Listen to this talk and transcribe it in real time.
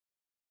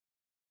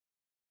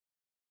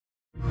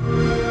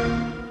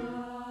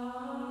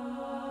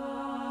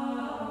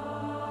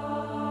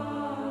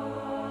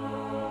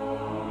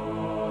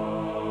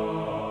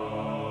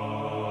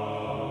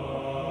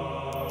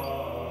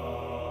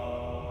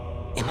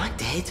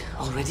Dead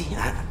already?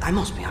 I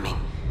must be, I mean,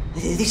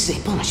 this is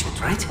a punishment,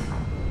 right?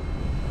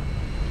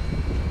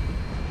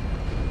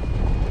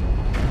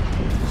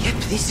 Yep,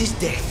 this is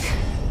death.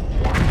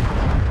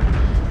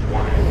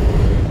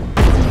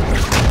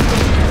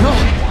 No!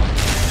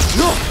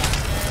 No!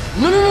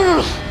 No, no, no, no,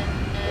 no!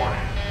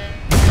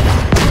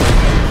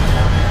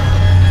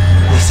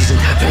 This isn't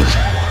happening.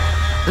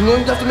 I'm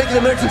going to have to make an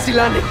emergency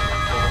landing.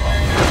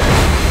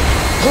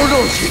 Hold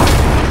on, Chief.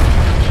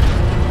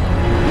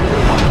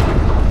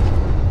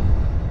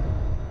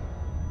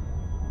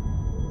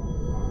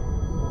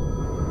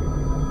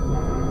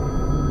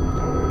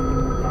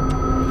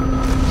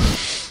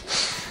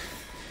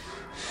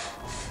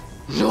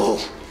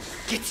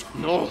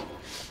 No,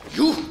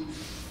 you!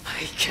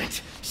 I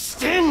can't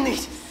stand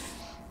this!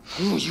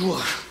 Who you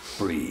are?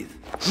 Breathe.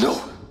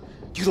 No!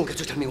 You don't get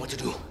to tell me what to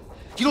do.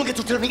 You don't get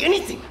to tell me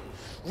anything.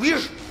 We're...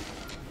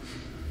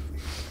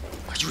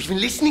 Are you even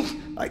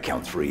listening? I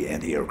count 3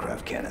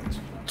 anti-aircraft cannons.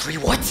 3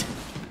 what?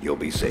 You'll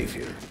be safe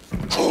here.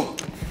 Oh,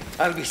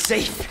 I'll be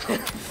safe.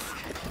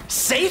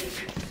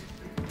 Safe?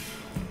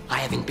 I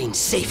haven't been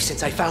safe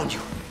since I found you.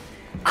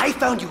 I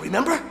found you,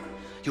 remember?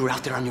 You were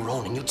out there on your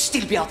own, and you'd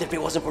still be out there if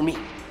it wasn't for me.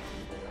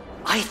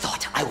 I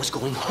thought I was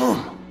going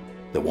home.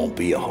 There won't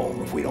be a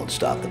home if we don't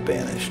stop the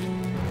Banished.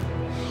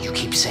 You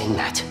keep saying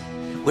that.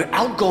 We're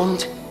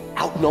outgunned,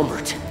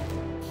 outnumbered.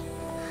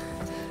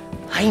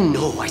 I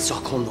know I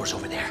saw condors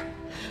over there.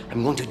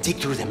 I'm going to dig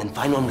through them and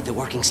find one with the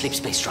working sleep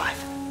space drive.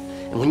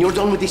 And when you're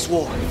done with this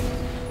war,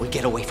 we'll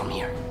get away from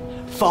here.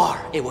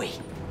 Far away.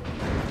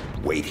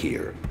 Wait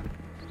here.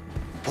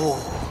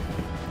 Oh,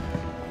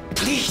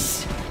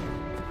 please.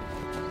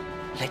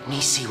 Let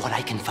me see what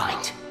I can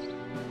find.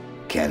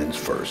 Cannons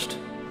first.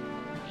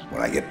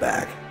 When I get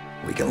back,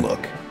 we can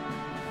look.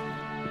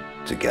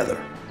 Together.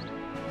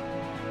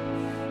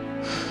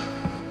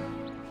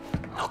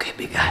 Okay,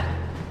 big guy.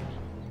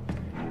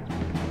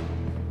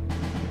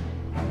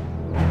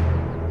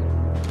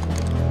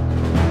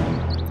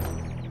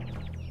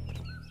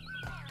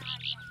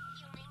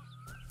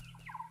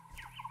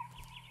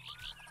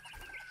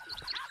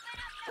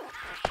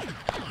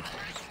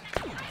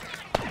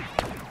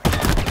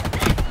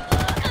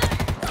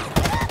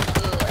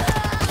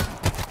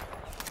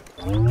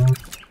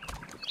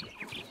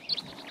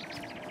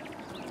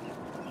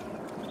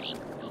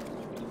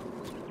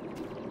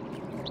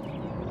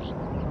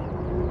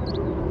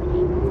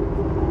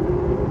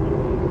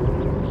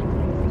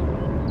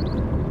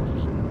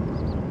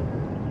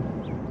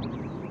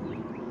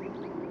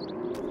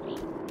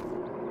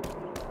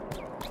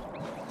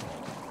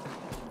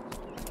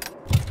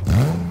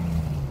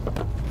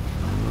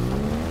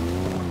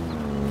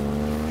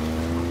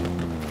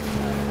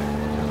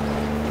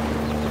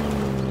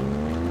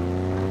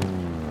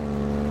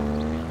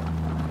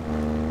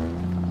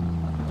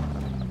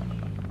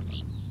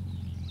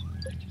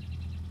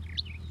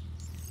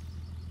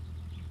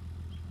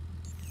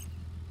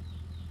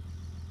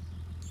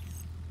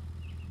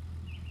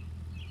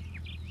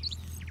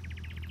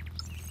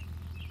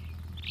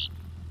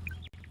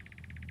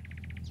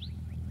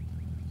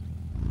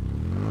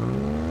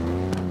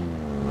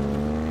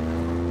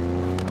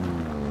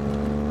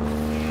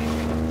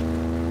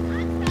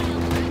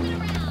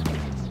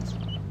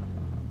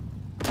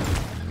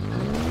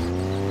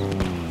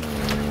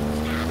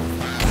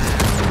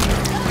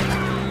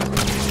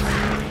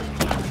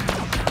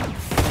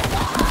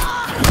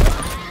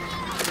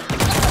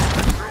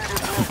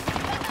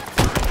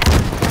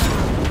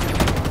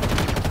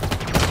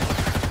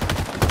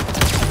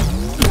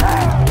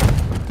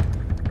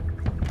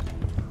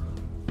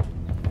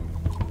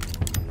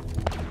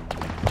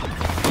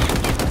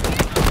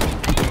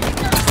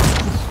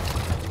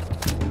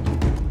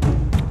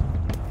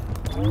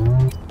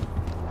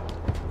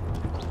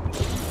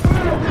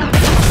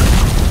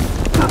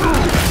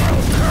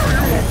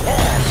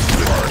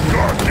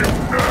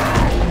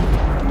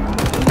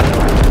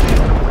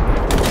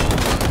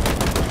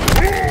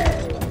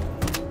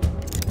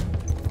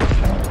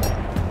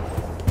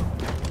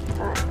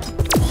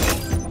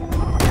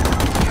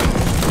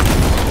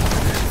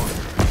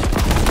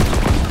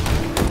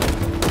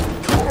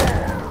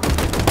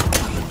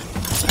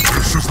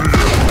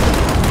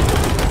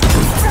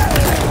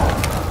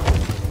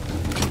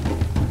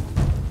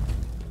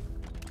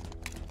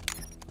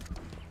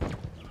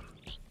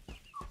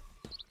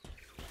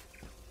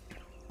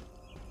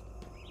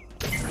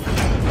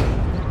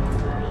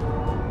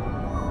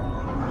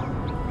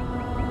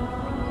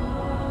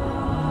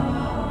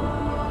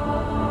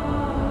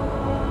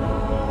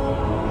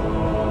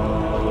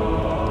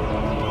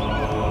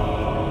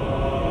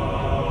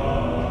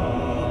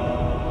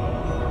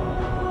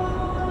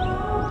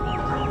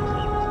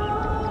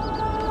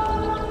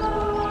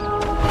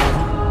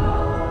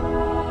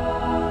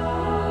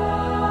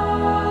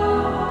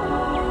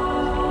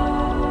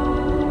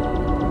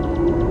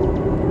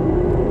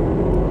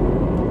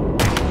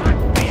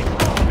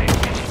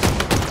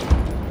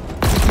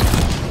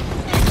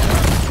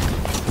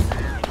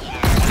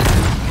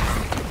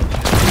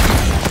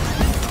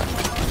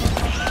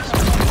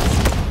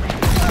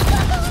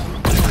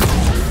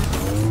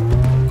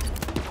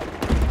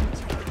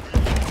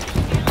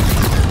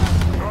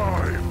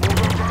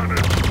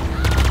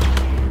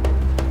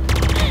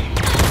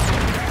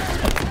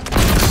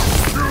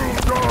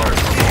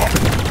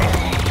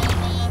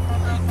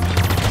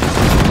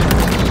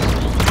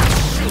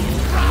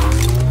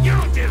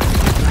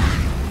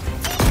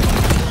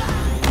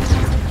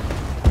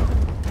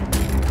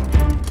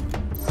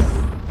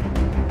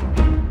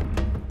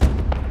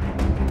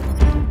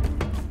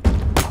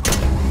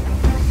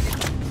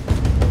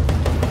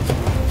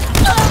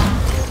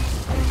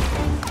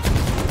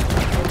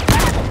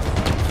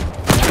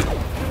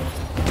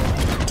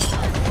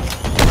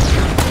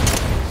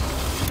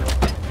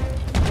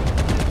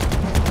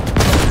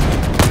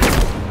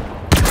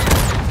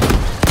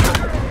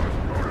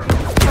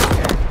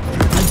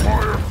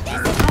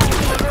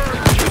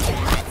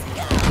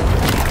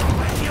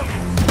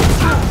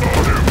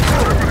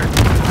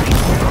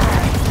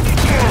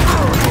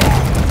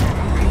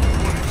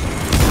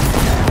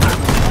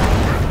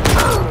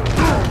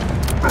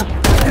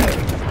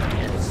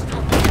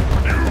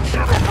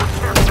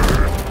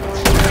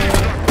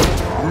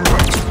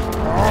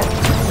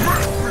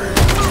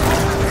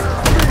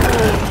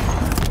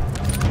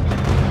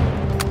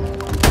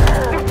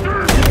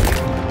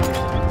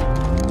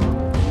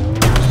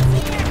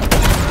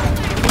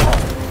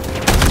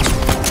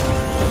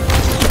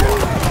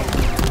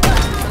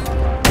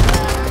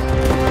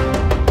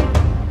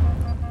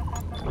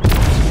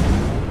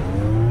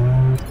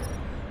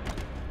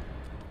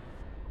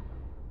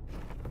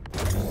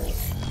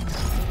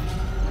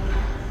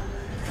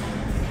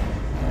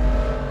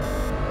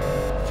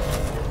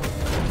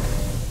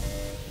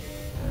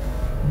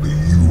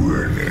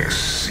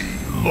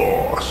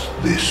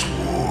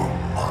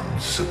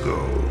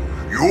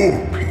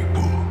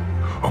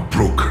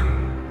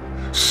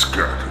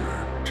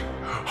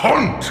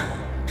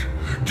 hunted,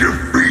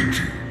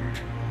 defeated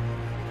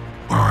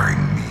by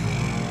me.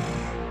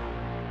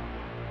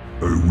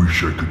 I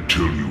wish I could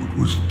tell you it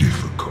was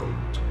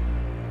difficult,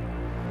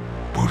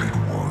 but it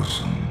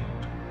wasn't.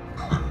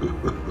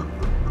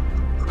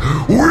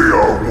 We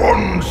are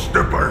one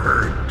step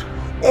ahead,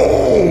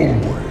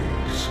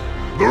 always.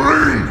 The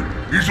ring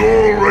is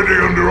already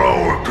under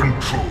our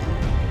control.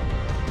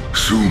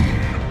 Soon,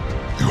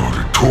 the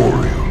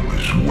auditorium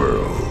as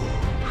well.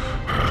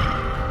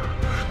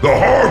 The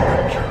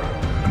Harbinger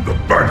and the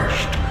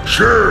Banished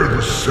share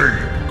the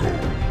same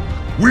goal.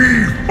 We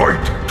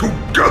fight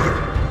together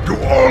to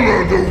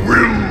honor the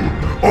will